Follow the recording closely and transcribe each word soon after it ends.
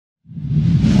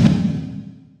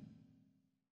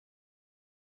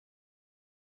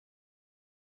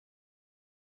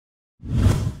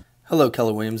Hello,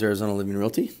 Keller Williams, Arizona Living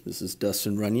Realty. This is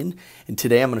Dustin Runyon, and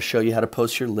today I'm going to show you how to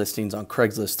post your listings on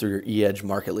Craigslist through your eEdge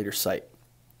Market Leader site.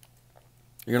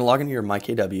 You're going to log into your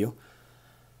MyKW.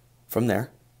 From there,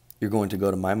 you're going to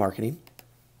go to My Marketing,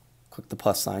 click the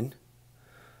plus sign,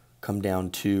 come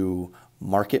down to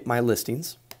Market My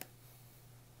Listings.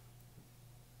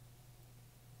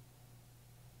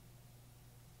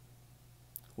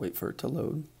 Wait for it to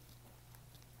load.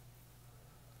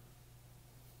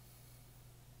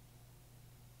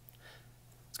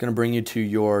 It's going to bring you to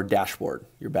your dashboard,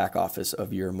 your back office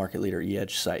of your Market Leader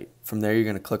eEdge site. From there, you're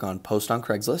going to click on Post on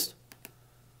Craigslist.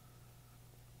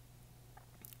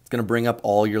 It's going to bring up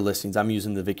all your listings. I'm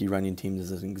using the Vicky Runyon team as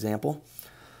an example.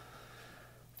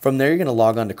 From there, you're going to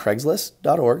log on to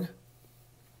Craigslist.org.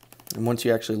 And once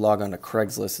you actually log on to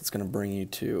Craigslist, it's going to bring you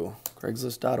to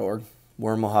Craigslist.org.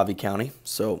 We're in Mojave County,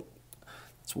 so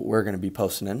that's what we're going to be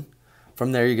posting in.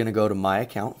 From there, you're going to go to My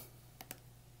Account.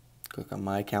 Click on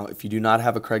My Account. If you do not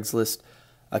have a Craigslist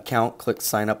account, click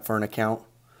Sign Up for an Account.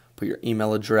 Put your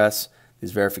email address,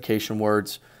 these verification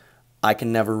words. I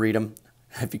can never read them.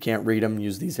 If you can't read them,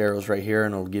 use these arrows right here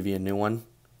and it'll give you a new one.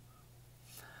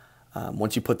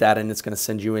 Once you put that in, it's going to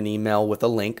send you an email with a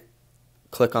link.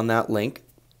 Click on that link.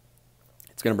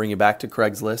 It's going to bring you back to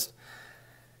Craigslist.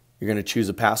 You're going to choose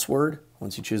a password.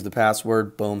 Once you choose the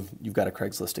password, boom, you've got a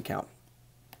Craigslist account.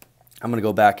 I'm going to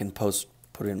go back and put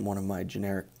it in one of my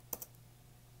generic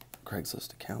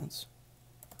Craigslist accounts.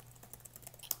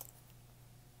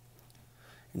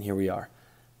 And here we are.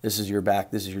 This is your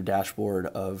dashboard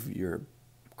of your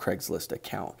Craigslist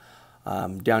account.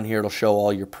 Down here it'll show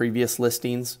all your previous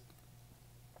listings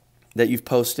that you've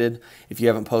posted. If you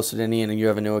haven't posted any and you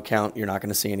have a new account, you're not going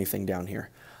to see anything down here.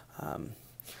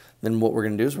 Then what we're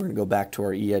going to do is we're going to go back to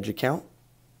our eEdge account.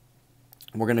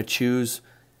 And we're going to choose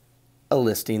a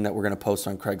listing that we're going to post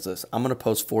on Craigslist. I'm going to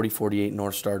post 4048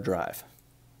 North Star Drive.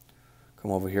 Come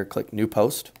over here, click New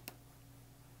Post.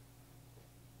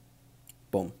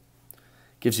 Boom.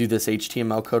 Gives you this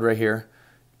HTML code right here.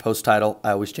 Post title. I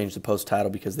always change the post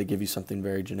title because they give you something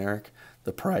very generic.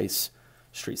 The price,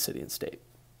 street, city, and state.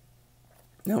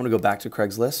 Now I'm going to go back to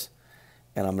Craigslist,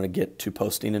 and I'm going to get to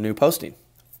posting a new posting.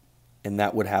 And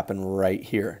that would happen right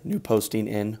here. New posting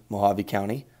in Mojave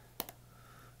County.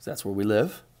 That's where we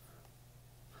live.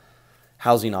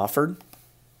 Housing offered.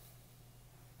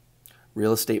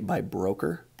 Real estate by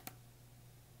broker.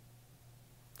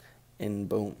 And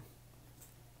boom.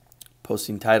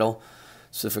 Posting title,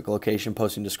 specific location,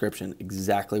 posting description.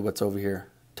 Exactly what's over here.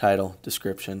 Title,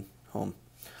 description, home.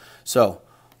 So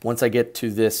once I get to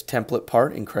this template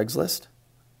part in Craigslist,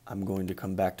 I'm going to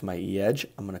come back to my eEdge.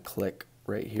 I'm going to click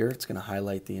right here. It's going to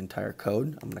highlight the entire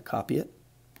code. I'm going to copy it.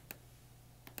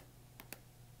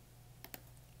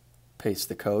 Paste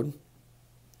the code.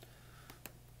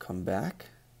 Come back.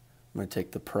 I'm going to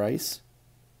take the price.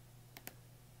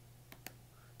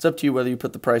 It's up to you whether you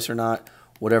put the price or not.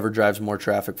 Whatever drives more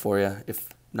traffic for you. If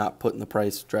not putting the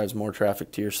price drives more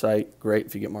traffic to your site, great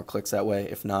if you get more clicks that way.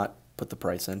 If not, put the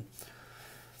price in.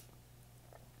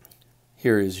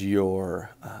 Here is your,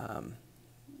 now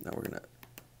we're going to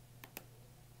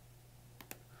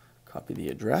copy the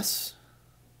address.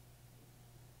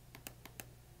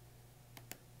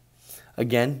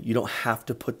 Again, you don't have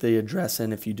to put the address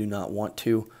in if you do not want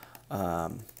to.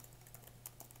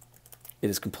 It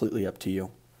is completely up to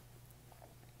you.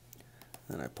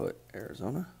 Then I put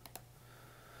Arizona.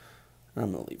 And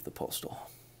I'm going to leave the postal.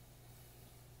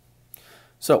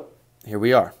 So here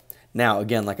we are. Now,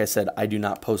 again, like I said, I do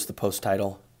not post the post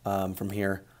title from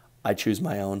here. I choose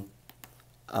my own.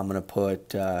 I'm going to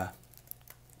put my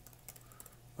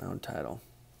own title.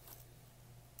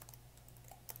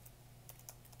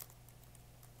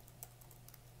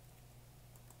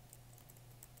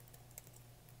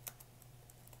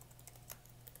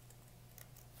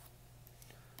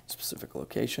 Specific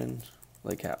location,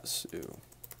 Lake Havasu.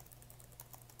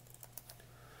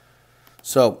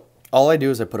 So all I do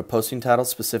is I put a posting title,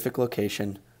 specific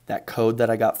location, that code that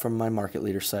I got from my Market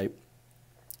Leader site,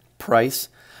 price.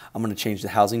 I'm going to change the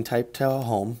housing type to a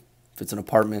home. If it's an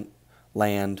apartment,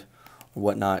 land, or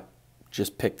whatnot,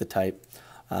 just pick the type.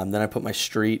 Then I put my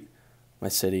street, my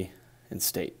city, and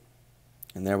state.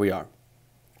 And there we are.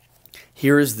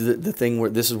 Here is the thing where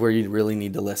this is where you really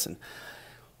need to listen.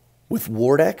 With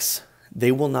Wardex,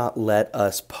 they will not let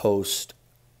us post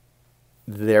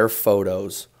their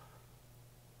photos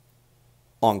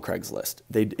on Craigslist.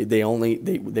 They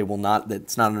will not.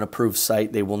 It's not an approved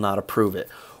site. They will not approve it.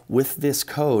 With this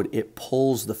code, it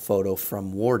pulls the photo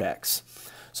from Wardex.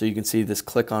 So you can see this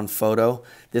click on photo.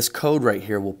 This code right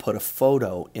here will put a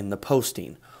photo in the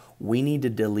posting. We need to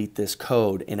delete this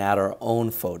code and add our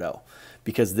own photo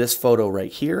because this photo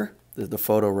right here, the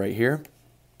photo right here,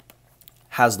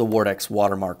 has the Vortex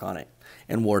watermark on it.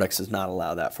 And Vortex does not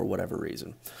allow that for whatever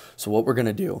reason. So what we're going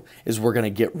to do is we're going to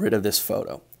get rid of this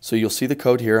photo. So you'll see the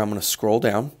code here. I'm going to scroll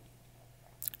down.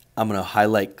 I'm going to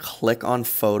highlight click on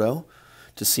photo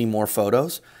to see more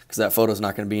photos, because that photo is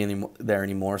not going to be there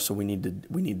anymore, so we need to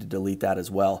delete that as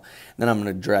well. And then I'm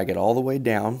going to drag it all the way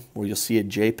down where you'll see a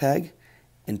JPEG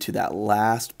into that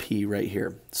last P right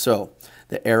here. So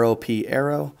the arrow P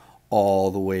arrow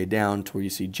all the way down to where you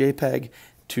see JPEG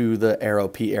to the arrow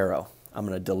P arrow. I'm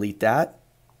going to delete that,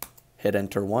 hit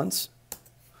enter once,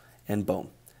 and boom,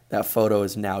 that photo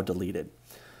is now deleted.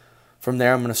 From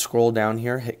there, I'm going to scroll down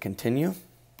here, hit continue.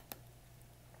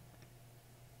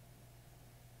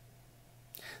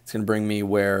 It's going to bring me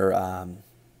where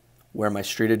my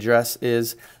street address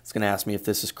is. It's going to ask me if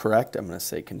this is correct. I'm going to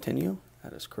say continue.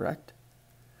 That is correct.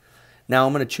 Now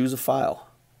I'm going to choose a file.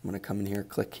 I'm going to come in here,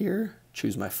 click here,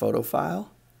 choose my photo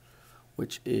file,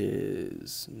 which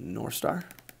is North Star.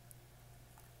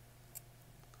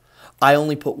 I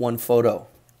only put one photo.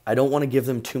 I don't want to give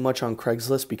them too much on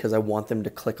Craigslist because I want them to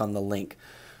click on the link.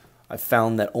 I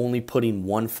found that only putting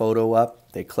one photo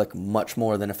up, they click much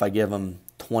more than if I give them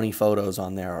 20 photos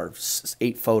on there, or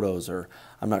 8 photos, or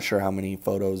I'm not sure how many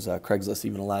photos Craigslist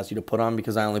even allows you to put on,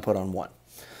 because I only put on one.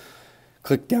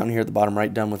 Click down here at the bottom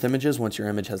right, done with images, once your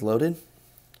image has loaded,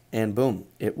 and boom,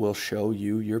 it will show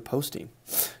you your posting.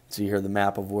 See here the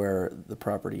map of where the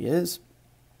property is,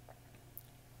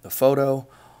 the photo,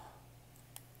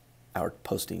 our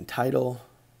posting title,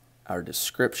 our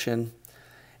description,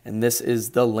 and this is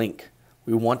the link.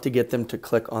 We want to get them to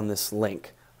click on this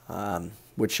link,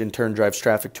 which in turn drives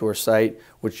traffic to our site,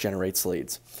 which generates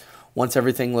leads. Once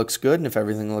everything looks good, and if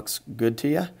everything looks good to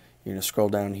you, you're going to scroll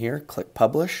down here, click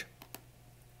publish.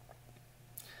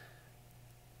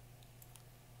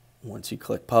 Once you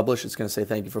click publish, it's going to say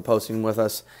thank you for posting with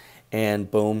us,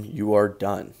 and boom, you are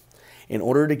done. In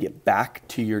order to get back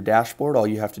to your dashboard, all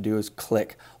you have to do is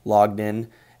click logged in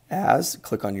as,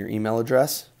 click on your email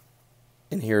address,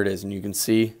 and here it is. And you can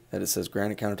see that it says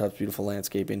granite countertops, beautiful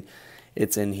landscaping.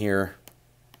 It's in here.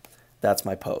 That's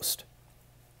my post.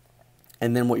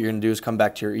 And then what you're going to do is come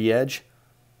back to your eEdge,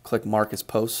 click mark as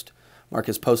post, mark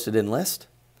as posted in list,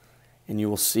 and you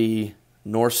will see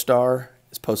North Star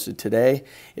is posted today.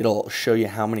 It'll show you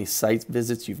how many site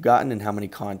visits you've gotten and how many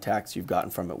contacts you've gotten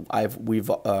from it.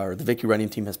 The Vicky running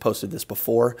team has posted this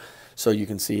before, so you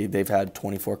can see they've had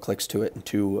 24 clicks to it and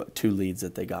two leads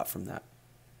that they got from that.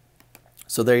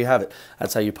 So there you have it.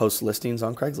 That's how you post listings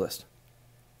on Craigslist.